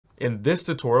In this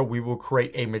tutorial, we will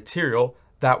create a material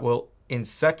that will, in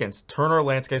seconds, turn our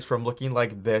landscapes from looking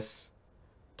like this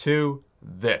to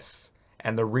this.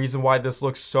 And the reason why this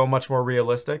looks so much more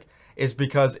realistic is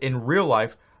because in real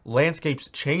life, landscapes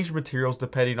change materials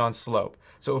depending on slope.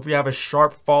 So if we have a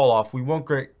sharp fall off, we won't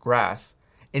get grass.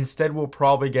 Instead, we'll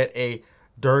probably get a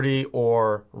dirty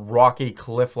or rocky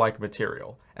cliff-like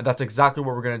material. And that's exactly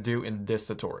what we're going to do in this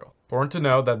tutorial. Important to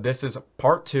know that this is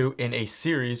part 2 in a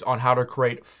series on how to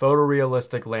create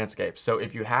photorealistic landscapes. So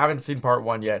if you haven't seen part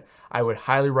 1 yet, I would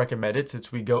highly recommend it,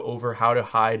 since we go over how to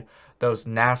hide those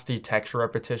nasty texture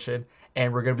repetition,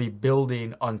 and we're going to be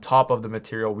building on top of the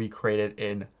material we created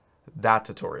in that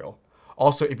tutorial.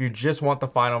 Also, if you just want the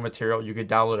final material, you can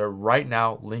download it right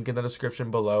now, link in the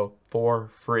description below,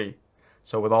 for free.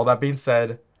 So with all that being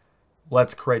said,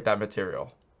 let's create that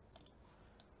material.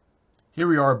 Here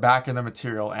we are back in the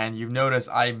material, and you've noticed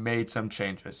I made some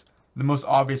changes. The most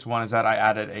obvious one is that I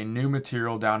added a new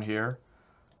material down here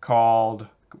called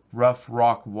Rough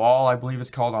Rock Wall, I believe it's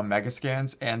called on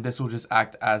Megascans, and this will just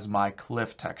act as my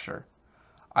cliff texture.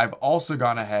 I've also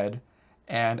gone ahead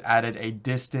and added a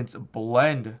distance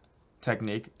blend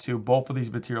technique to both of these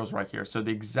materials right here. So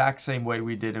the exact same way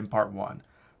we did in part 1.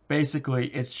 Basically,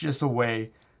 it's just a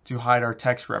way to hide our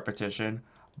texture repetition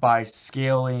by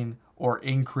scaling or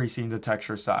increasing the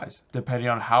texture size, depending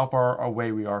on how far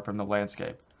away we are from the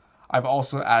landscape. I've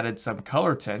also added some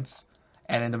color tints,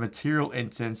 and in the material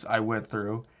instance, I went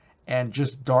through and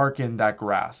just darkened that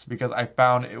grass because I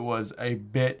found it was a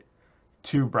bit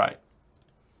too bright.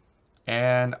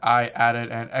 And I added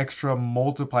an extra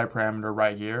multiply parameter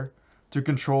right here to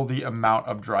control the amount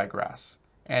of dry grass.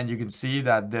 And you can see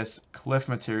that this cliff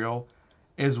material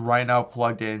is right now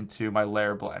plugged into my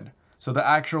layer blend. So the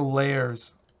actual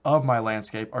layers of my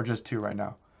landscape are just 2 right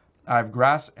now. I have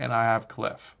grass and I have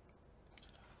cliff.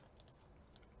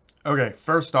 Okay,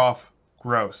 first off,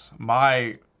 gross.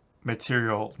 My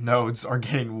material nodes are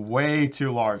getting way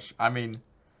too large. I mean,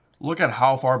 look at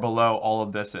how far below all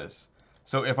of this is.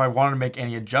 So if I want to make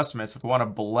any adjustments, if I want to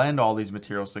blend all these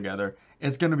materials together,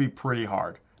 it's going to be pretty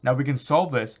hard. Now we can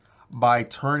solve this by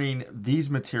turning these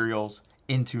materials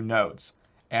into nodes.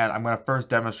 And I'm going to first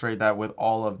demonstrate that with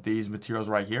all of these materials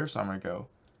right here. So I'm going to go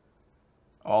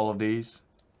all of these,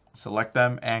 select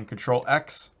them, and Control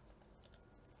X.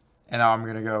 And now I'm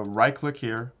going to go right click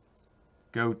here,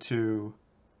 go to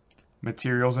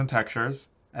materials and textures,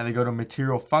 and then go to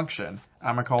material function.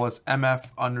 I'm going to call this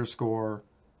MF_grass.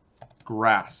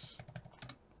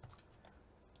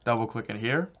 Double click in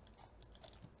here,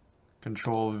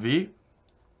 Control V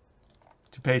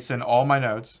to paste in all my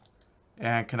nodes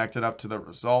and connect it up to the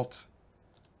result,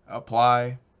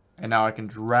 apply, and now I can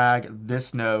drag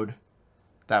this node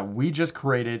that we just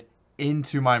created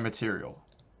into my material.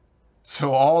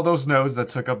 So all those nodes that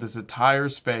took up this entire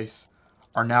space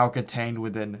are now contained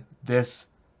within this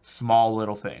small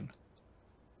little thing,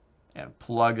 and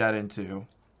plug that into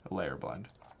a layer blend.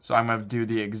 So I'm going to do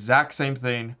the exact same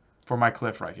thing for my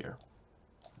cliff right here.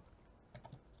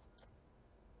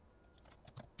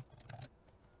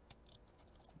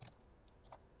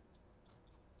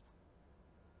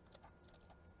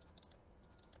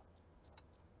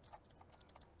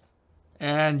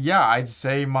 And yeah, I'd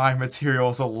say my material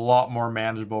is a lot more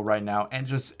manageable right now and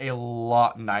just a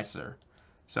lot nicer.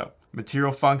 So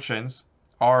material functions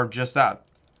are just that.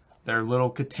 They're little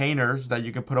containers that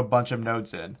you can put a bunch of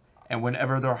nodes in. And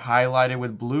whenever they're highlighted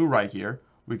with blue right here,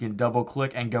 we can double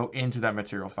click and go into that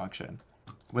material function.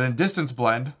 Within distance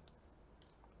blend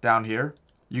down here,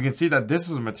 you can see that this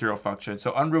is a material function.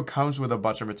 So Unreal comes with a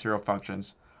bunch of material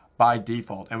functions by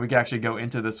default. And we can actually go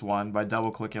into this one by double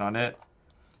clicking on it.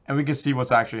 And we can see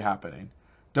what's actually happening.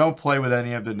 Don't play with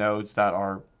any of the nodes that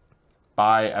are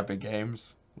by Epic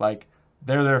Games. Like,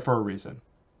 they're there for a reason.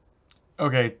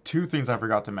 Okay, 2 things I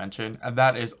forgot to mention, and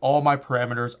that is all my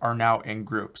parameters are now in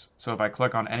groups. So if I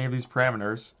click on any of these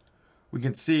parameters, we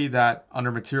can see that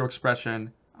under material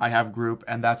expression, I have group,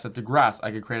 and that's set to grass. I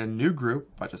can create a new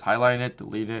group by just highlighting it,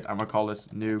 delete it. I'm gonna call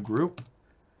this new group.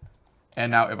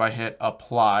 And now if I hit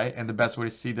apply, and the best way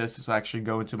to see this is to actually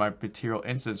go into my material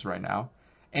instance right now.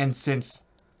 And since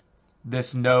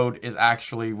this node is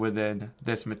actually within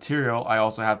this material, I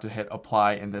also have to hit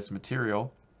apply in this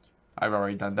material. I've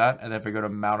already done that. And then if I go to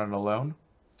mountain alone,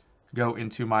 go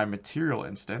into my material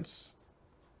instance,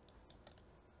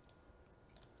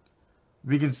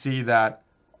 we can see that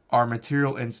our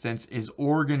material instance is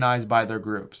organized by their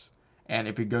groups. And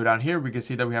if we go down here, we can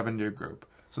see that we have a new group.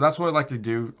 So that's what I like to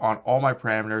do on all my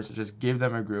parameters, just give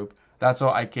them a group. That's how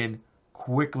I can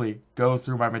quickly go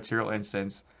through my material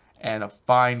instance and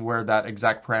find where that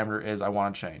exact parameter is I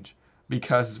want to change.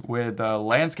 Because with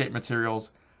landscape materials,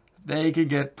 they can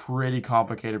get pretty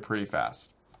complicated pretty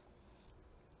fast.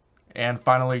 And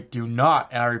finally, do not,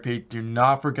 and I repeat, do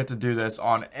not forget to do this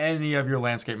on any of your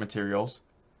landscape materials.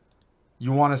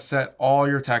 You want to set all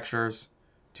your textures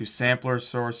to sampler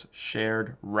source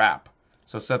shared wrap.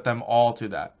 So set them all to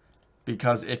that.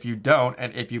 Because if you don't,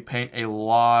 and if you paint a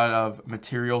lot of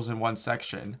materials in one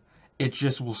section, it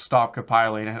just will stop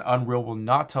compiling and Unreal will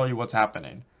not tell you what's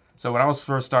happening. So when I was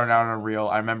first starting out on Unreal,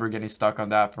 I remember getting stuck on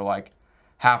that for like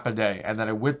half a day. And then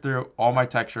I went through all my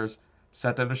textures,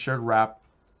 set them to shared wrap,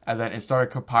 and then it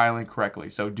started compiling correctly.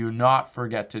 So do not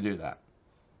forget to do that.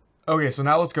 Okay, so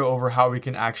now let's go over how we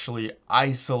can actually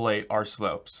isolate our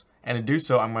slopes. And to do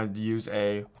so, I'm going to use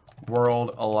a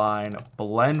world align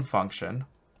blend function.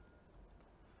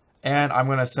 And I'm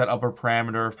going to set up a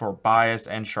parameter for bias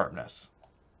and sharpness.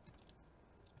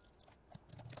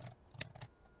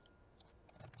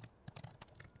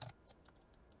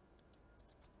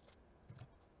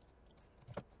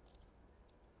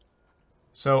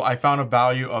 So I found a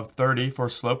value of 30 for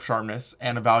slope sharpness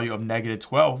and a value of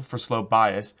 -12 for slope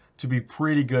bias to be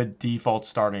pretty good default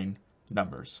starting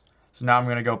numbers. So now I'm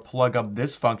going to go plug up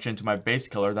this function to my base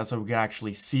color. That's so we can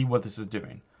actually see what this is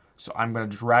doing. So I'm going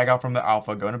to drag out from the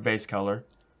alpha, go into base color,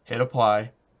 hit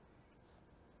apply.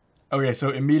 Okay, so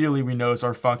immediately we notice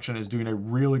our function is doing a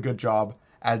really good job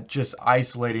at just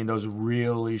isolating those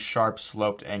really sharp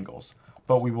sloped angles.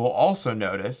 But we will also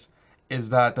notice is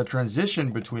that the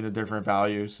transition between the different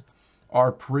values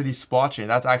are pretty splotchy.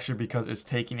 That's actually because it's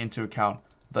taking into account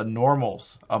the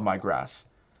normals of my grass.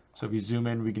 So if we zoom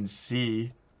in, we can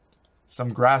see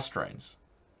some grass strains.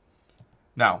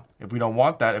 Now, if we don't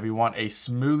want that, if we want a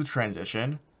smooth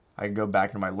transition, I can go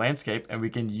back to my landscape and we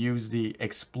can use the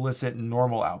explicit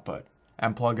normal output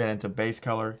and plug that into base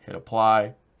color, hit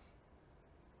apply.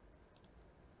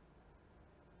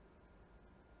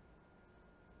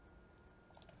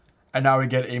 And now we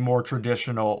get a more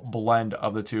traditional blend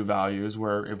of the two values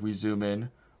where if we zoom in,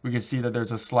 we can see that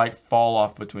there's a slight fall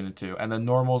off between the two and the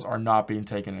normals are not being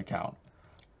taken into account.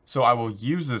 So I will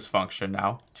use this function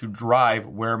now to drive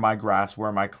where my grass,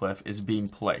 where my cliff is being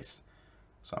placed.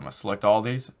 So I'm going to select all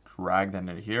these, drag them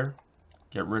into here,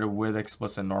 get rid of with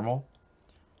explicit normal,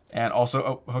 and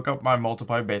also hook up my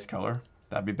multiply base color.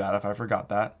 That'd be bad if I forgot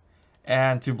that.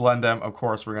 And to blend them, of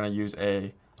course, we're going to use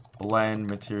a blend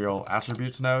material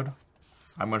attributes node.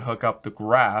 I'm going to hook up the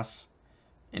grass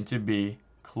into B,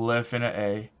 cliff into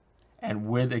A, and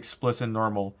with explicit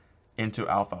normal into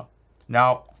alpha.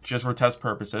 Now, just for test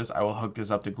purposes, I will hook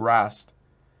this up to grass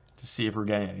to see if we're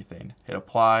getting anything. Hit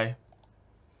apply.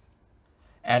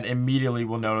 And immediately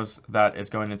we'll notice that it's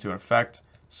going into effect.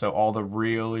 So all the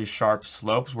really sharp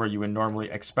slopes where you would normally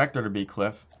expect there to be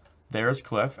cliff, there's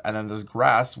cliff. And then there's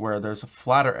grass where there's a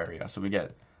flatter area. So we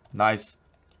get nice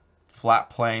flat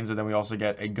plains, and then we also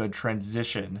get a good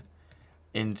transition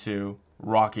into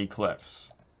rocky cliffs,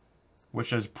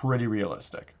 which is pretty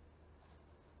realistic.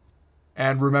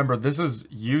 And remember, this is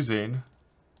using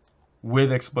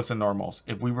with explicit normals.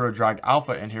 If we were to drag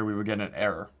alpha in here, we would get an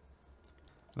error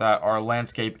that our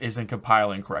landscape isn't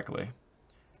compiling correctly.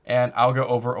 And I'll go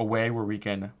over a way where we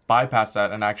can bypass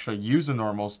that and actually use the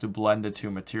normals to blend the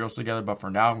two materials together. But for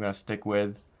now, I'm going to stick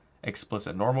with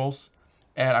explicit normals.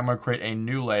 And I'm going to create a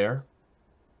new layer.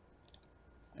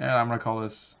 And I'm going to call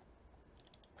this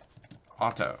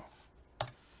auto.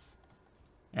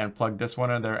 And plug this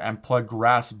one in there and plug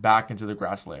grass back into the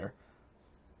grass layer.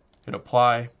 Hit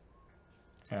apply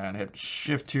and hit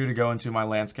shift 2 to go into my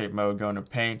landscape mode, go into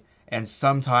paint. And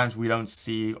sometimes we don't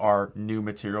see our new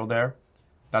material there.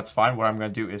 That's fine. What I'm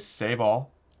going to do is save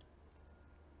all,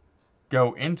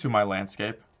 go into my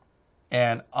landscape,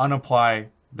 and unapply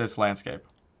this landscape.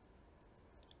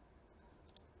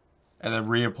 And then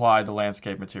reapply the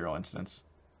landscape material instance.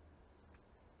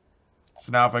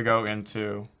 So now if I go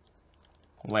into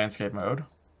landscape mode,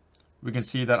 we can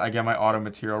see that I get my auto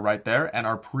material right there, and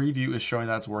our preview is showing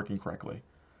that it's working correctly.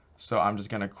 So I'm just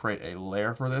going to create a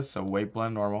layer for this. So weight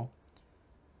blend normal.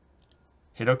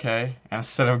 Hit OK, and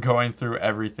instead of going through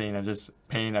everything and just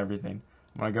painting everything,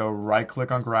 I'm going to go right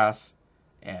click on grass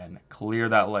and clear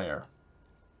that layer.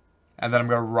 And then I'm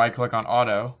going to right click on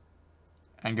auto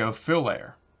and go fill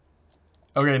layer.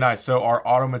 Okay, nice. So our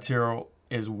auto material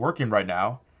is working right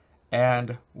now.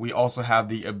 And we also have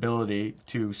the ability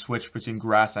to switch between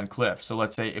grass and cliff. So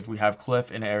let's say if we have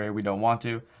cliff in an area we don't want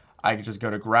to, I can just go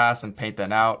to grass and paint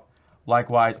that out.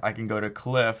 Likewise, I can go to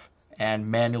cliff and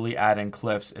manually add in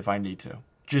cliffs if I need to,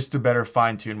 just to better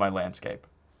fine tune my landscape.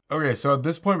 Okay, so at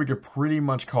this point we could pretty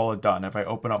much call it done. If I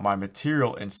open up my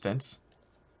material instance,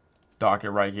 dock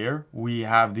it right here, we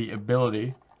have the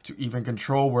ability to even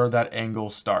control where that angle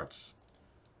starts.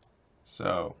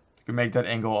 So You can make that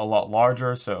angle a lot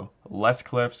larger, so less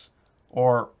cliffs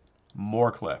or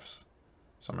more cliffs.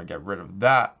 So I'm gonna get rid of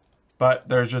that. But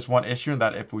there's just one issue in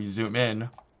that if we zoom in,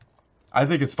 I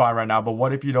think it's fine right now, but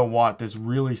what if you don't want this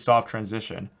really soft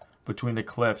transition between the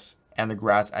cliffs and the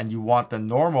grass, and you want the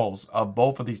normals of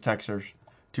both of these textures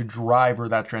to drive where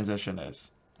that transition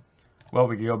is? Well,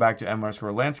 we can go back to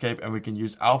m_landscape and we can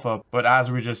use alpha, but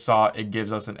as we just saw, it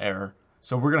gives us an error.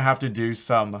 So we're gonna have to do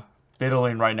some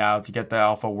fiddling right now to get the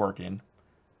alpha working.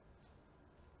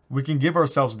 We can give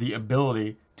ourselves the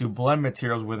ability to blend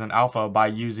materials with an alpha by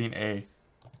using a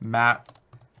matte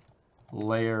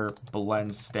layer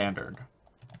blend standard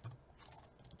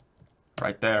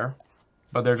right there.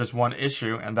 But there's just one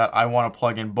issue, and that I want to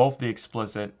plug in both the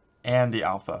explicit and the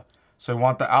alpha. So I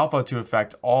want the alpha to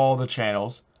affect all the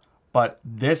channels, but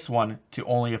this one to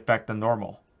only affect the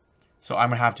normal. So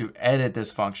I'm gonna have to edit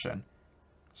this function.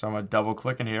 So I'm gonna double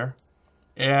click in here,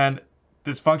 and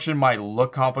this function might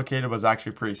look complicated, but it's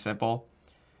actually pretty simple.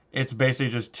 It's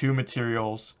basically just two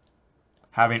materials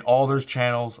having all their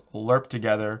channels lerp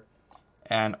together,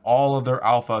 and all of their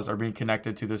alphas are being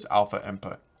connected to this alpha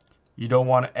input. You don't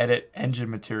want to edit engine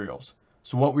materials.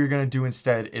 So what we're going to do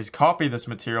instead is copy this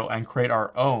material and create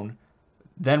our own.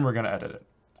 Then we're going to edit it.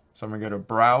 So I'm going to go to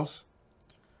Browse,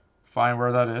 find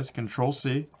where that is, Control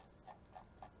C,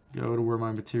 go to where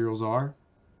my materials are,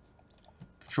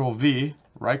 Control V,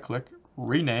 right click,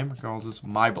 rename, call this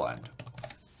My Blend.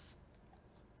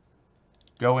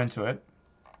 Go into it.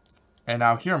 And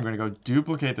now here I'm going to go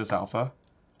duplicate this alpha.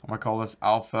 I'm going to call this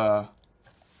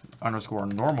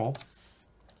alpha_normal.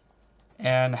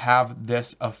 And have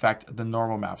this affect the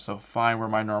normal map. So find where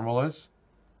my normal is.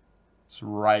 It's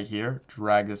right here.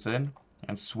 Drag this in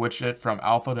and switch it from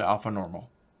alpha to alpha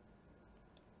normal.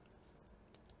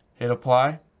 Hit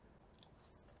apply.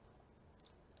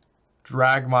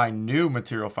 Drag my new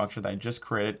material function that I just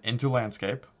created into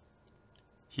landscape.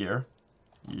 Here.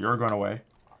 You're going away.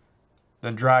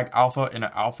 Then drag alpha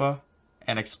into alpha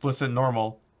and explicit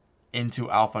normal into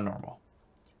alpha normal.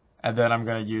 And then I'm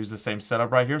going to use the same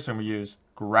setup right here. So I'm going to use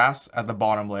grass at the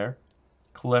bottom layer,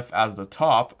 cliff as the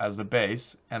top, as the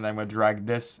base, and then I'm going to drag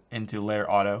this into layer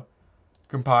auto,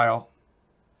 compile.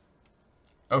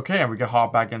 Okay, and we can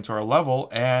hop back into our level,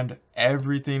 and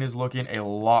everything is looking a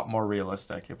lot more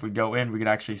realistic. If we go in, we can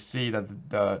actually see that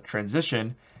the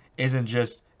transition isn't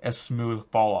just a smooth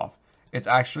fall off. It's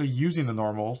actually using the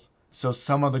normals, so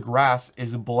some of the grass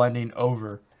is blending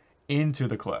over into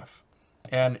the cliff.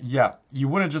 And yeah, you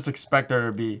wouldn't just expect there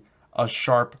to be a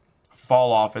sharp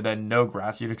fall off and then no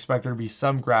grass. You'd expect there to be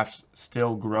some grass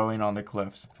still growing on the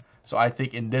cliffs. So I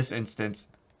think in this instance,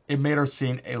 it made our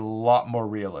scene a lot more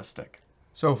realistic.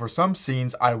 So for some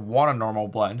scenes, I want a normal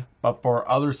blend, but for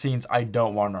other scenes, I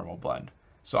don't want a normal blend.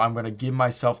 So I'm going to give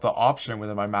myself the option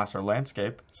within my master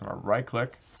landscape. So I'm going to right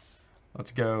click.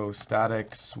 Let's go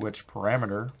static switch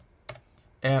parameter.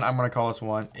 And I'm going to call this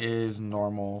one is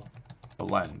normal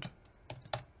blend.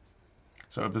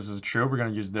 So if this is true, we're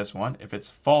going to use this one. If it's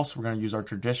false, we're going to use our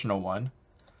traditional one.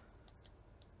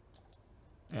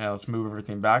 And let's move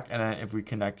everything back. And then if we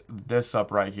connect this up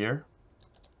right here,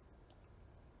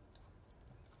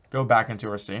 go back into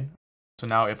our scene. So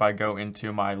now if I go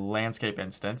into my landscape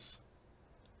instance,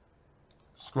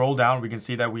 scroll down, we can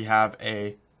see that we have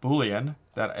a Boolean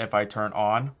that if I turn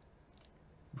on,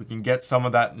 we can get some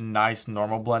of that nice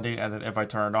normal blending. And then if I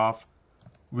turn it off,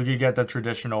 we can get the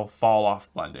traditional fall off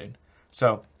blending.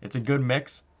 So it's a good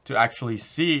mix to actually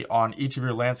see on each of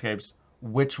your landscapes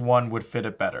which one would fit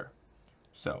it better.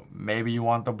 So maybe you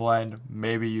want the blend,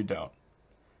 maybe you don't.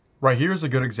 Right here is a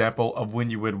good example of when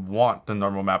you would want the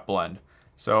normal map blend.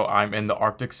 So I'm in the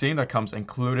Arctic scene that comes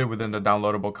included within the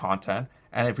downloadable content.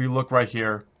 And if you look right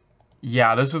here,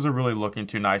 yeah, this isn't really looking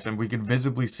too nice. And we can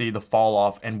visibly see the fall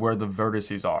off and where the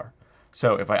vertices are.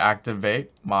 So if I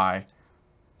activate my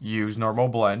use normal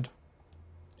blend,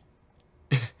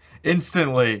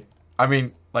 instantly, I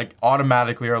mean, like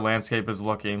automatically our landscape is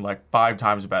looking like 5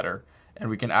 times better. And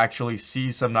we can actually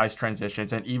see some nice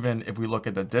transitions. And even if we look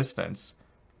at the distance,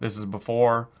 this is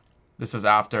before, this is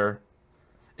after,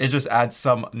 it just adds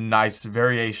some nice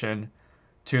variation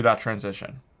to that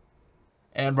transition.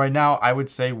 And right now, I would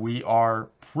say we are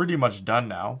pretty much done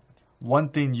now. One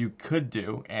thing you could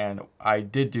do, and I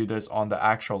did do this on the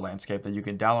actual landscape that you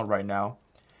can download right now,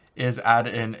 is add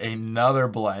in another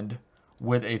blend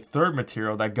with a third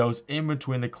material that goes in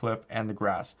between the cliff and the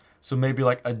grass. So maybe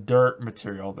like a dirt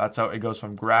material. That's how it goes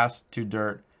from grass to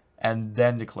dirt and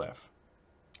then the cliff.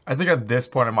 I think at this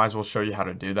point, I might as well show you how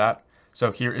to do that.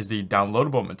 So here is the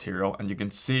downloadable material, and you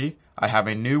can see I have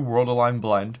a new world align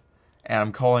blend, and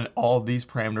I'm calling all of these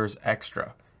parameters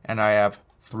extra. And I have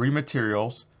 3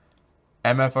 materials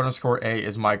MF_A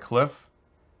is my cliff,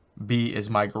 B is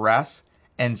my grass,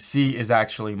 and C is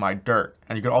actually my dirt.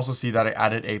 And you can also see that I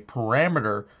added a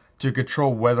parameter to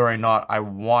control whether or not I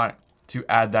want to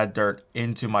add that dirt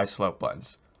into my slope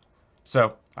blends.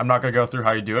 So I'm not going to go through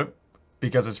how you do it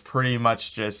because it's pretty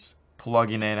much just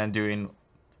plugging in and doing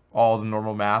all the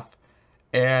normal math.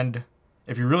 And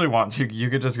if you really want, you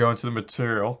could just go into the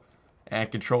material and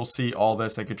Control C all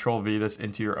this and Control V this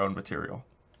into your own material.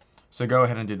 So go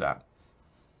ahead and do that.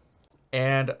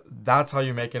 And that's how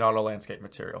you make an auto landscape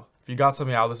material. If you got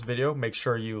something out of this video, make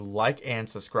sure you like and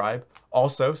subscribe.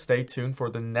 Also, stay tuned for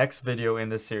the next video in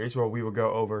this series where we will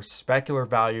go over specular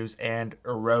values and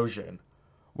erosion,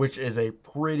 which is a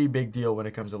pretty big deal when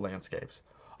it comes to landscapes.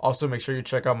 Also, make sure you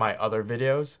check out my other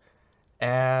videos,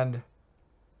 and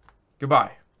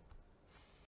goodbye.